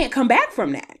 you can't come back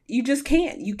from that. You just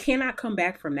can't. You cannot come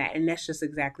back from that. And that's just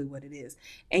exactly what it is.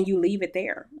 And you leave it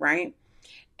there, right?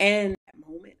 And that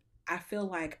moment, I feel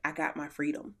like I got my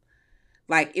freedom.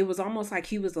 Like it was almost like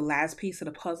he was the last piece of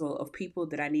the puzzle of people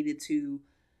that I needed to,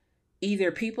 either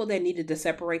people that needed to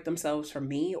separate themselves from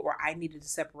me or I needed to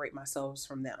separate myself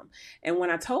from them. And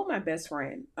when I told my best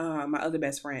friend, my other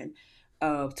best friend,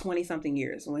 of 20 something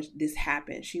years, when this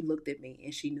happened, she looked at me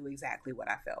and she knew exactly what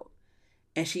I felt.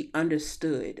 And she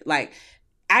understood. Like,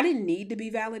 I didn't need to be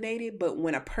validated, but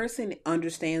when a person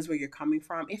understands where you're coming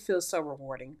from, it feels so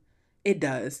rewarding. It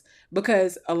does.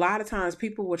 Because a lot of times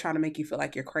people will try to make you feel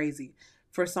like you're crazy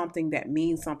for something that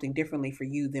means something differently for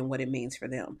you than what it means for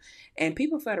them. And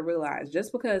people fail to realize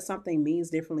just because something means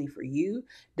differently for you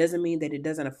doesn't mean that it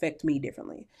doesn't affect me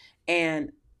differently.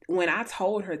 And when I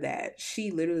told her that,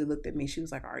 she literally looked at me. She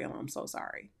was like, Ariella, I'm so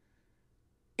sorry.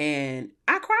 And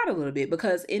I cried a little bit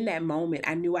because in that moment,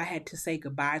 I knew I had to say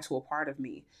goodbye to a part of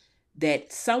me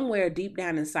that somewhere deep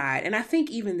down inside, and I think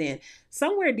even then,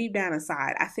 somewhere deep down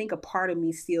inside, I think a part of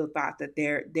me still thought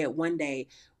that one day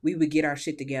we would get our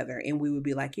shit together and we would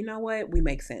be like, you know what, we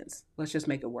make sense. Let's just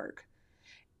make it work.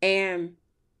 And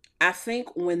I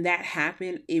think when that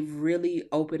happened, it really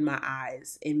opened my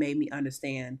eyes and made me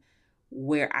understand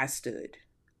where I stood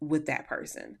with that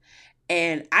person.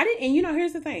 And I didn't, and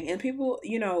here's the thing. And people,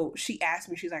 she asked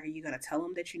me, she's like, are you going to tell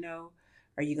them that you know?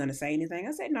 Are you going to say anything?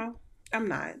 I said, no, I'm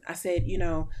not. I said,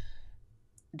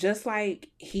 just like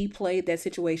he played that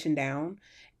situation down.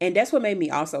 And that's what made me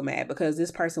also mad because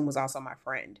this person was also my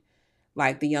friend.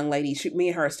 Like the young lady, me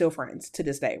and her are still friends to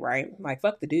this day, right? Like,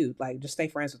 fuck the dude. Like, just stay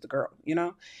friends with the girl?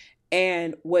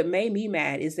 And what made me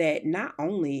mad is that not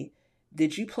only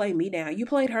did you play me down, you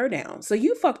played her down. So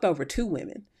you fucked over two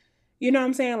women. You know what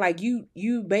I'm saying? Like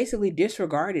you basically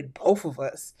disregarded both of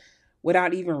us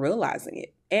without even realizing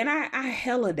it. And I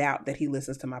hella doubt that he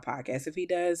listens to my podcast. If he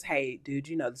does, hey, dude,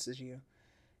 this is you.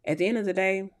 At the end of the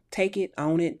day, take it,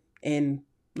 own it, and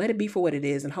let it be for what it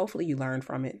is. And hopefully you learn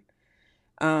from it.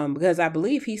 Because I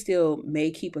believe he still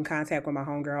may keep in contact with my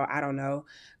homegirl. I don't know,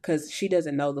 because she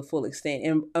doesn't know the full extent.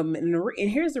 And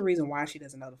here's the reason why she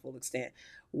doesn't know the full extent.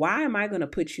 Why am I going to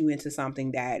put you into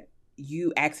something that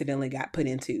you accidentally got put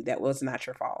into that was not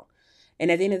your fault? And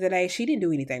at the end of the day, she didn't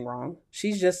do anything wrong.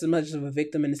 She's just as much of a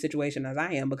victim in the situation as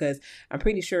I am, because I'm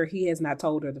pretty sure he has not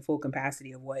told her the full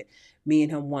capacity of what me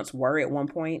and him once were at one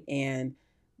point, and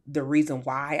the reason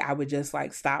why I would just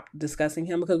like stop discussing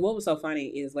him. Because what was so funny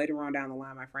is later on down the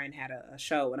line, my friend had a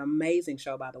show, an amazing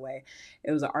show, by the way.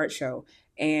 It was an art show,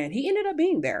 and he ended up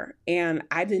being there. And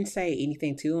I didn't say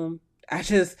anything to him. I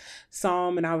just saw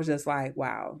him and I was just like,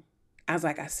 wow. I was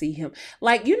like, I see him.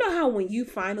 Like, you know how when you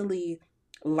finally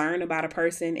learn about a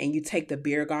person and you take the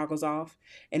beer goggles off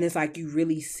and it's like you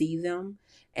really see them,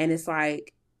 and it's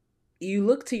like you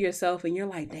look to yourself and you're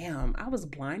like, damn, I was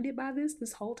blinded by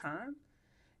this whole time.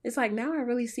 It's like now I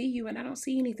really see you and I don't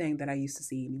see anything that I used to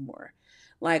see anymore.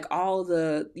 Like all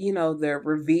the, the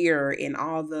revere and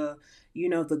all the,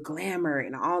 the glamour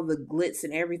and all the glitz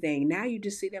and everything. Now you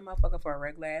just see that motherfucker for a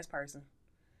regular ass person.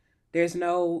 There's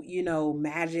no,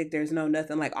 magic. There's no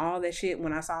nothing. Like all that shit,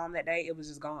 when I saw him that day, it was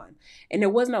just gone. And there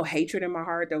was no hatred in my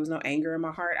heart. There was no anger in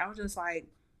my heart. I was just like,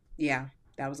 yeah,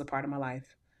 that was a part of my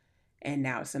life. And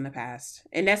now it's in the past.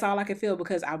 And that's all I could feel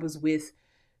because I was with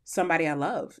somebody I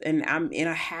love. And I'm in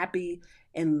a happy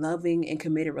and loving and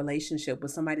committed relationship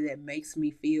with somebody that makes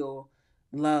me feel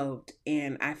loved.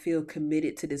 And I feel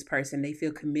committed to this person. They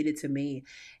feel committed to me.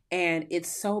 And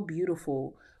it's so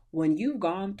beautiful when you've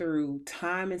gone through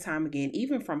time and time again,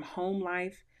 even from home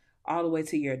life all the way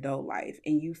to your adult life,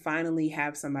 and you finally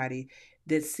have somebody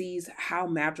that sees how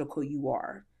magical you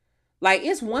are. Like,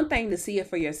 it's one thing to see it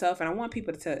for yourself, and I want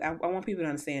people I want people to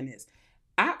understand this.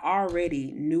 I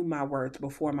already knew my worth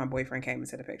before my boyfriend came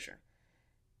into the picture.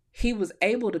 He was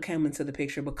able to come into the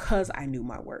picture because I knew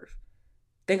my worth.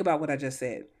 Think about what I just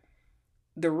said.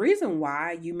 The reason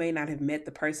why you may not have met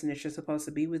the person that you're supposed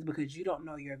to be with because you don't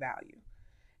know your value.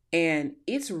 And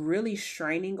it's really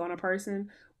straining on a person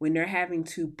when they're having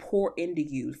to pour into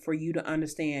you for you to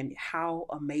understand how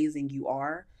amazing you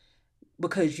are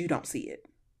because you don't see it.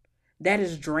 That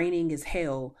is draining as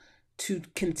hell, to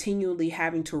continually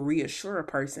having to reassure a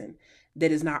person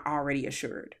that is not already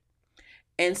assured.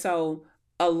 And so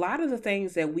a lot of the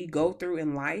things that we go through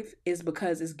in life is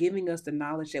because it's giving us the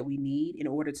knowledge that we need in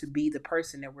order to be the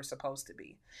person that we're supposed to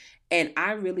be. And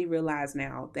I really realize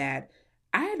now that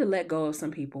I had to let go of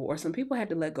some people, or some people had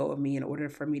to let go of me in order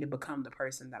for me to become the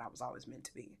person that I was always meant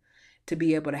to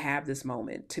be able to have this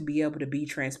moment, to be able to be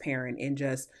transparent and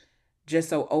just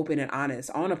so open and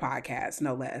honest on a podcast,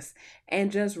 no less, and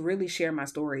just really share my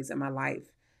stories and my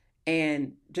life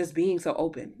and just being so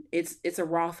open. It's a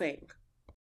raw thing.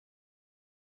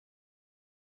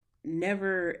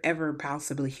 Never ever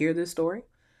possibly hear this story.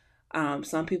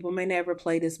 Some people may never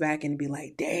play this back and be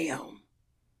like, damn,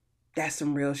 that's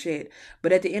some real shit.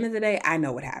 But at the end of the day, I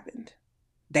know what happened.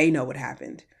 They know what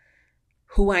happened.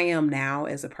 Who I am now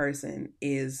as a person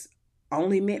is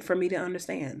only meant for me to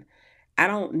understand. I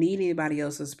don't need anybody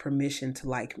else's permission to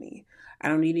like me. I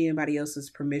don't need anybody else's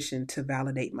permission to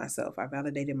validate myself. I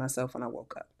validated myself when I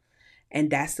woke up. And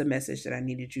that's the message that I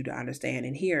needed you to understand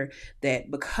and hear,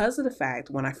 that because of the fact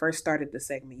when I first started the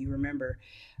segment, you remember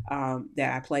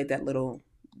that I played the little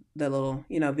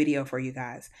video for you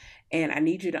guys. And I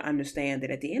need you to understand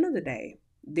that at the end of the day,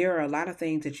 there are a lot of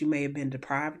things that you may have been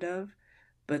deprived of,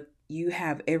 but you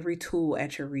have every tool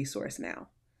at your resource now.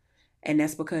 And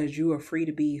that's because you are free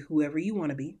to be whoever you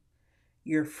want to be.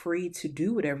 You're free to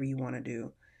do whatever you want to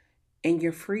do. And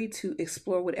you're free to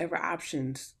explore whatever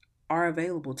options are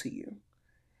available to you.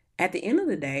 At the end of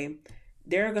the day,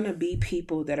 there are going to be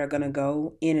people that are going to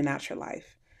go in and out your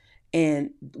life.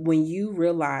 And when you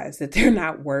realize that they're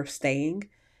not worth staying,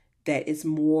 that it's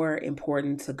more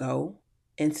important to go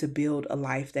and to build a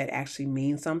life that actually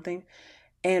means something.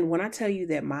 And when I tell you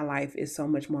that my life is so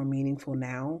much more meaningful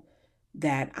now,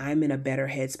 that I'm in a better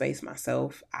headspace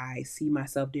myself, I see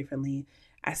myself differently.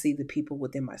 I see the people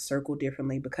within my circle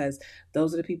differently, because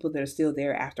those are the people that are still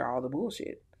there after all the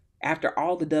bullshit. After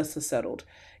all the dust has settled,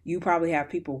 you probably have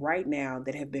people right now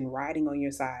that have been riding on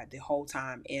your side the whole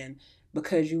time. And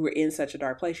because you were in such a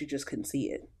dark place, you just couldn't see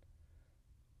it.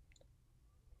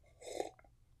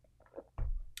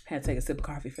 Had to take a sip of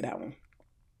coffee for that one.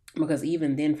 Because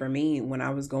even then, for me, when I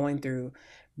was going through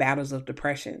battles of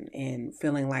depression and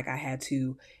feeling like I had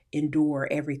to endure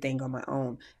everything on my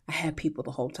own, I had people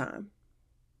the whole time.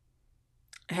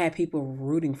 I had people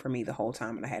rooting for me the whole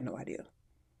time, and I had no idea.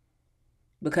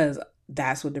 Because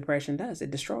that's what depression does,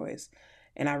 it destroys.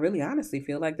 And I really honestly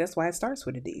feel like that's why it starts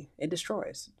with a D. It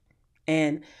destroys.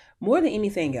 And more than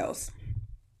anything else,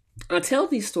 I tell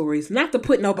these stories not to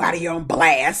put nobody on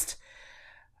blast.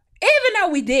 Even though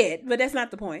we did, but that's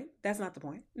not the point. That's not the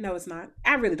point. No, it's not.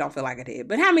 I really don't feel like I did.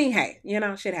 But I mean, hey,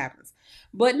 shit happens.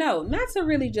 But no, not to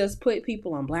really just put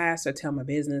people on blast or tell my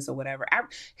business or whatever.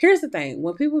 Here's the thing.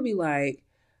 When people be like,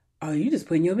 oh, you just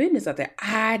putting your business out there,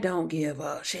 I don't give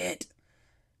a shit.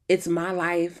 It's my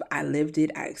life. I lived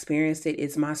it. I experienced it.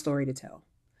 It's my story to tell.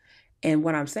 And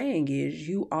what I'm saying is,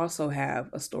 you also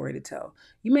have a story to tell.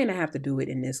 You may not have to do it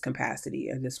in this capacity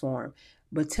or this form,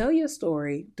 but tell your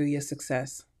story through your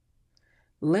success.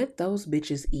 Let those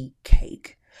bitches eat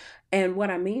cake. And what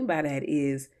I mean by that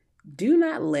is, do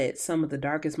not let some of the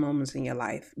darkest moments in your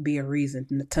life be a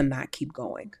reason to not keep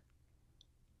going.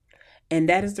 And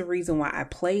that is the reason why I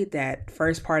played that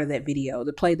first part of that video,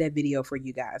 to play that video for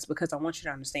you guys, because I want you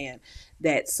to understand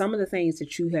that some of the things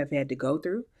that you have had to go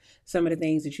through, some of the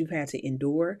things that you've had to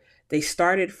endure, they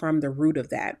started from the root of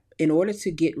that. In order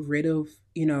to get rid of,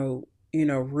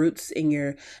 roots in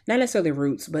your, not necessarily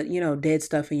roots, but, dead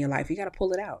stuff in your life, you got to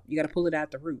pull it out. You got to pull it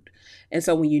out the root. And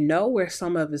so when you know where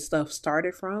some of the stuff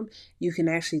started from, you can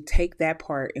actually take that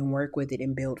part and work with it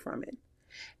and build from it.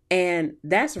 And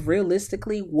that's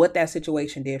realistically what that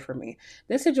situation did for me.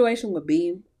 This situation would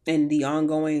be in the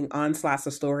ongoing onslaughts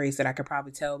of stories that I could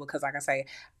probably tell, because, like I say,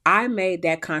 I made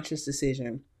that conscious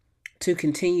decision to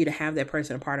continue to have that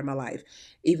person a part of my life,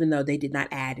 even though they did not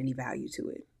add any value to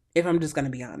it. If I'm just going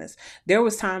to be honest, there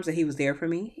was times that he was there for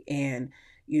me, and,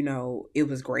 it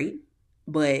was great.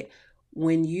 But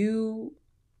when you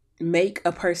make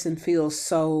a person feel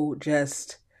so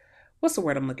just, what's the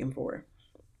word I'm looking for?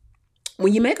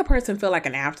 When you make a person feel like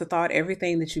an afterthought,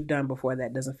 everything that you've done before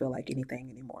that doesn't feel like anything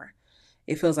anymore.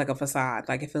 It feels like a facade,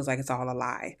 like it feels like it's all a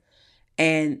lie.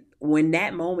 And when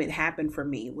that moment happened for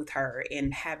me with her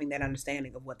and having that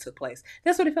understanding of what took place,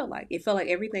 that's what it felt like. It felt like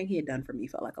everything he had done for me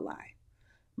felt like a lie,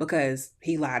 because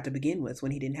he lied to begin with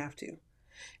when he didn't have to.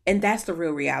 And that's the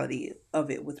real reality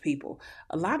of it with people.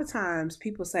 A lot of times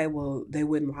people say, well, they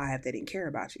wouldn't lie if they didn't care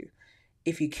about you.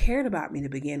 If you cared about me to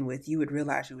begin with, you would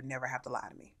realize you would never have to lie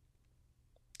to me.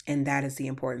 And that is the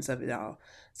importance of it all.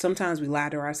 Sometimes we lie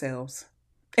to ourselves.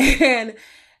 And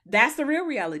that's the real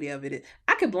reality of it.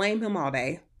 I could blame him all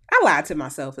day. I lied to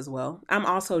myself as well. I'm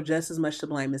also just as much to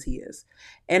blame as he is.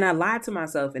 And I lied to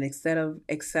myself, and instead of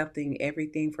accepting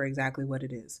everything for exactly what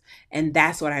it is. And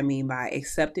that's what I mean by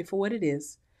accept it for what it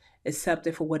is, accept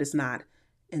it for what it's not.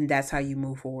 And that's how you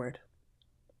move forward.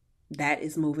 That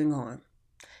is moving on.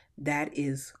 That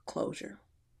is closure.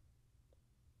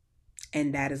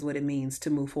 And that is what it means to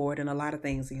move forward in a lot of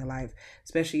things in your life,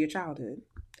 especially your childhood.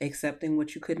 Accepting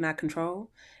what you could not control,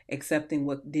 accepting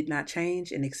what did not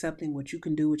change, and accepting what you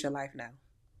can do with your life now.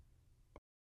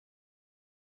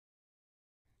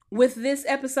 With this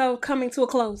episode coming to a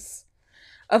close,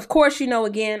 of course,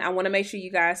 again, I want to make sure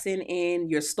you guys send in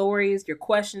your stories, your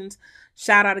questions.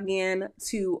 Shout out again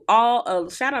to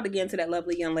that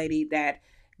lovely young lady that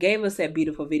gave us that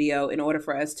beautiful video in order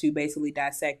for us to basically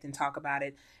dissect and talk about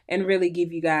it. and really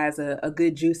give you guys a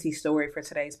good juicy story for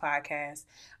today's podcast.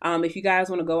 If you guys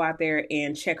want to go out there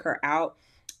and check her out,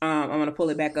 I'm going to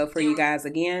pull it back up for you guys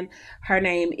again. Her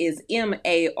name is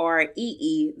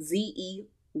Mareezeyy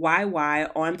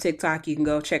on TikTok. You can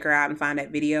go check her out and find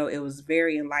that video. It was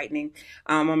very enlightening.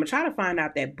 I'm going to try to find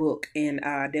out that book and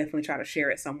definitely try to share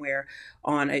it somewhere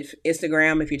on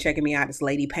Instagram. If you're checking me out, it's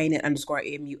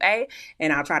LadyPainted_MUA.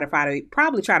 And I'll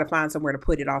probably try to find somewhere to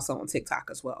put it also on TikTok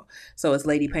as well. So it's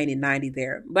LadyPainted90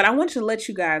 there. But I want to let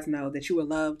you guys know that you are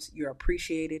loved, you're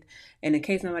appreciated. And in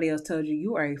case nobody else told you,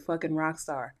 you are a fucking rock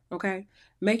star. Okay?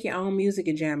 Make your own music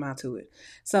and jam out to it.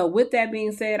 So with that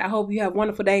being said, I hope you have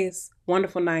wonderful days,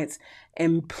 wonderful nights,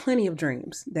 and plenty of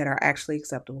dreams that are actually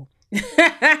acceptable.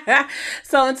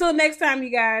 So until next time, you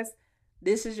guys,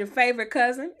 this is your favorite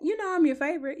cousin. You know I'm your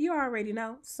favorite. You already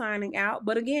know. Signing out.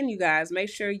 But again, you guys, make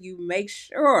sure you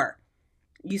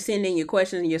send in your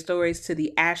questions and your stories to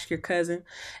the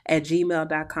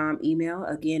askyourcousin@gmail.com email.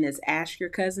 Again, it's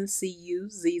askyourcousin,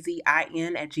 CUZZIN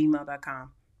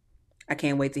 @gmail.com. I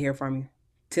can't wait to hear from you.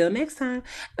 Till next time.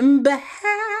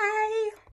 Bye.